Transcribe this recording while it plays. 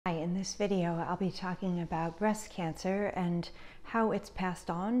Hi, in this video I'll be talking about breast cancer and how it's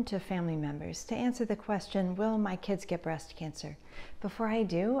passed on to family members to answer the question, will my kids get breast cancer? Before I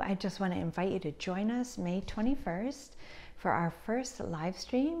do, I just want to invite you to join us May 21st for our first live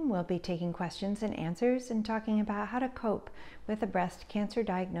stream. We'll be taking questions and answers and talking about how to cope with a breast cancer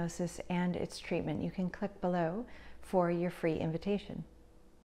diagnosis and its treatment. You can click below for your free invitation.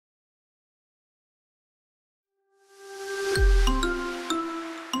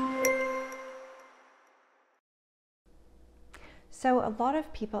 So a lot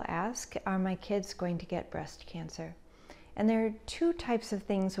of people ask, are my kids going to get breast cancer? And there are two types of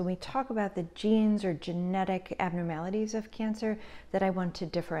things when we talk about the genes or genetic abnormalities of cancer that I want to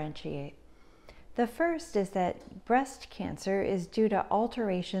differentiate. The first is that breast cancer is due to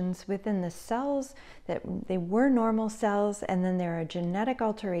alterations within the cells, that they were normal cells, and then there are genetic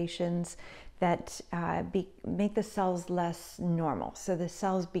alterations that make the cells less normal. So the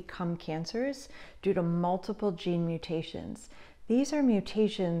cells become cancerous due to multiple gene mutations. These are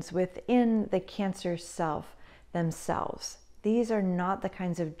mutations within the cancer cell themselves. These are not the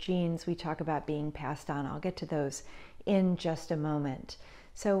kinds of genes we talk about being passed on. I'll get to those in just a moment.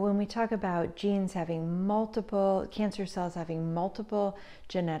 So when we talk about genes having multiple, cancer cells having multiple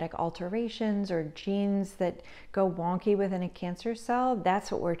genetic alterations or genes that go wonky within a cancer cell,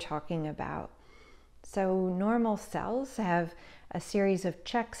 that's what we're talking about. So normal cells have a series of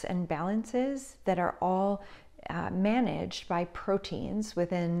checks and balances that are all managed by proteins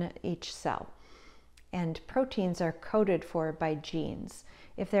within each cell. And proteins are coded for by genes.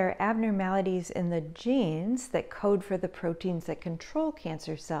 If there are abnormalities in the genes that code for the proteins that control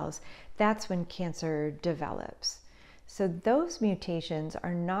cancer cells, that's when cancer develops. So those mutations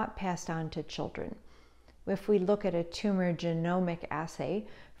are not passed on to children. If we look at a tumor genomic assay,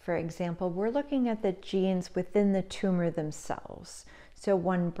 for example, we're looking at the genes within the tumor themselves. So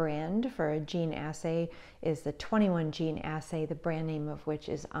one brand for a gene assay is the 21 gene assay, the brand name of which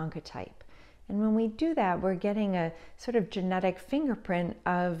is Oncotype. And when we do that, we're getting a sort of genetic fingerprint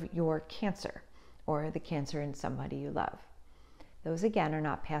of your cancer or the cancer in somebody you love. Those again are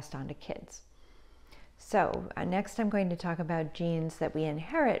not passed on to kids. So next I'm going to talk about genes that we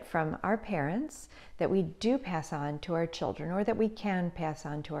inherit from our parents that we do pass on to our children, or that we can pass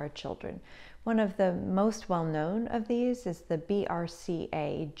on to our children. One of the most well-known of these is the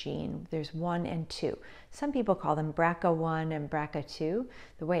BRCA gene. There's 1 and 2. Some people call them BRCA1 and BRCA2.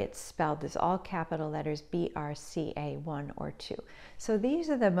 The way it's spelled is all capital letters BRCA1 or 2. So these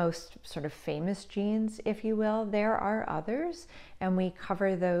are the most sort of famous genes, if you will. There are others, and we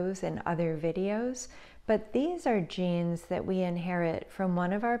cover those in other videos. But these are genes that we inherit from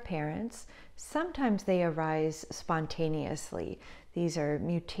one of our parents. Sometimes they arise spontaneously. These are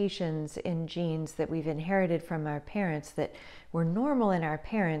mutations in genes that we've inherited from our parents that were normal in our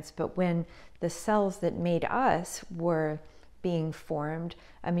parents, but when the cells that made us were being formed,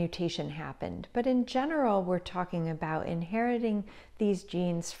 a mutation happened. But in general, we're talking about inheriting these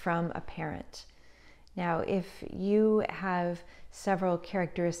genes from a parent. Now, if you have several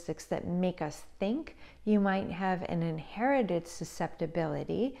characteristics that make us think you might have an inherited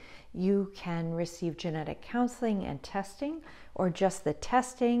susceptibility, you can receive genetic counseling and testing, or just the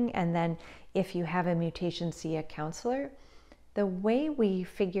testing, and then if you have a mutation, see a counselor. The way we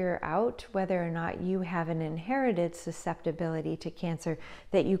figure out whether or not you have an inherited susceptibility to cancer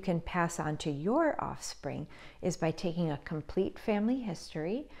that you can pass on to your offspring is by taking a complete family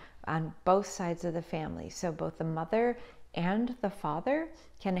history on both sides of the family. So both the mother and the father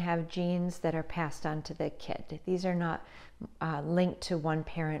can have genes that are passed on to the kid. These are not linked to one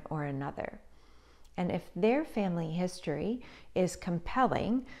parent or another. And if their family history is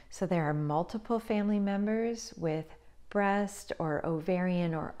compelling, so there are multiple family members with breast or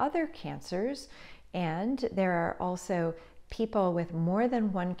ovarian or other cancers, and there are also people with more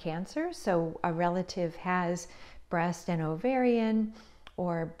than one cancer, so a relative has breast and ovarian,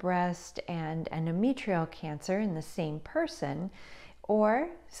 or breast and endometrial cancer in the same person, or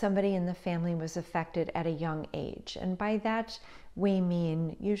somebody in the family was affected at a young age. And by that, we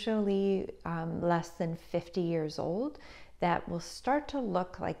mean usually less than 50 years old, that will start to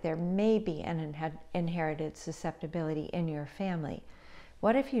look like there may be an inherited susceptibility in your family.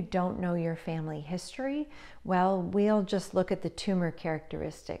 What if you don't know your family history? Well, we'll just look at the tumor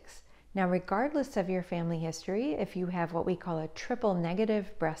characteristics. Now, regardless of your family history, if you have what we call a triple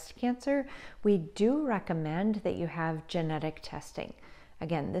negative breast cancer, we do recommend that you have genetic testing.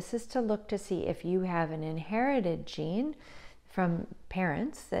 Again, this is to look to see if you have an inherited gene from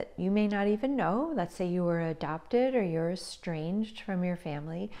parents that you may not even know. Let's say you were adopted or you're estranged from your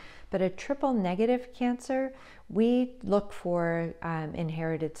family. But a triple negative cancer, we look for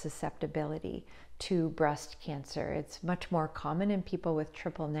inherited susceptibility to breast cancer. It's much more common in people with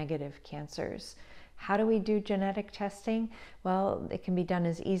triple negative cancers. How do we do genetic testing? Well, it can be done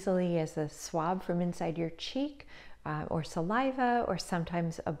as easily as a swab from inside your cheek or saliva, or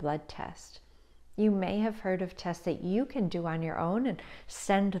sometimes a blood test. You may have heard of tests that you can do on your own and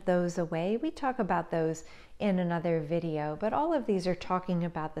send those away. We talk about those in another video, but all of these are talking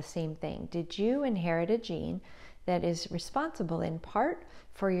about the same thing. Did you inherit a gene that is responsible in part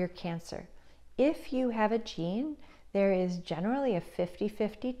for your cancer? If you have a gene, there is generally a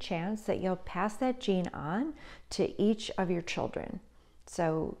 50-50 chance that you'll pass that gene on to each of your children.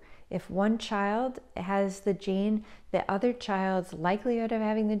 So if one child has the gene, the other child's likelihood of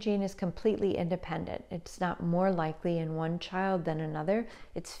having the gene is completely independent. It's not more likely in one child than another.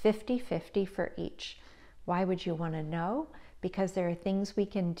 It's 50-50 for each. Why would you want to know? Because there are things we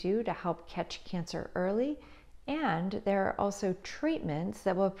can do to help catch cancer early, and there are also treatments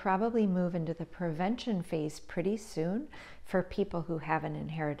that will probably move into the prevention phase pretty soon for people who have an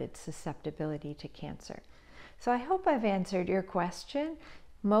inherited susceptibility to cancer. So I hope I've answered your question.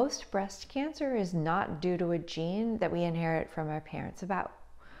 Most breast cancer is not due to a gene that we inherit from our parents, about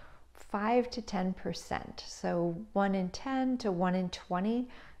 5 to 10%. So 1 in 10 to 1 in 20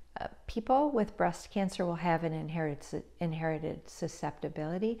 people with breast cancer will have an inherited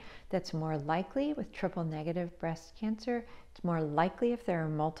susceptibility. That's more likely with triple negative breast cancer. It's more likely if there are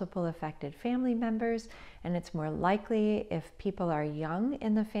multiple affected family members, and it's more likely if people are young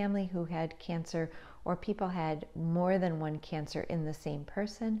in the family who had cancer, or people had more than one cancer in the same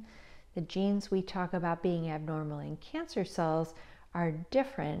person. The genes we talk about being abnormal in cancer cells are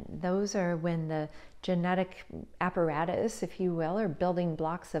different. Those are when the genetic apparatus, if you will, or building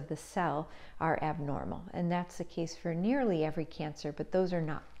blocks of the cell are abnormal. And that's the case for nearly every cancer, but those are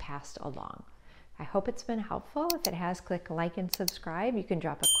not passed along. I hope it's been helpful. If it has, click like and subscribe. You can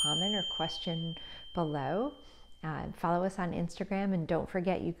drop a comment or question below. Follow us on Instagram, and don't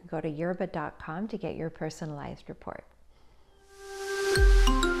forget you can go to yerbba.com to get your personalized report.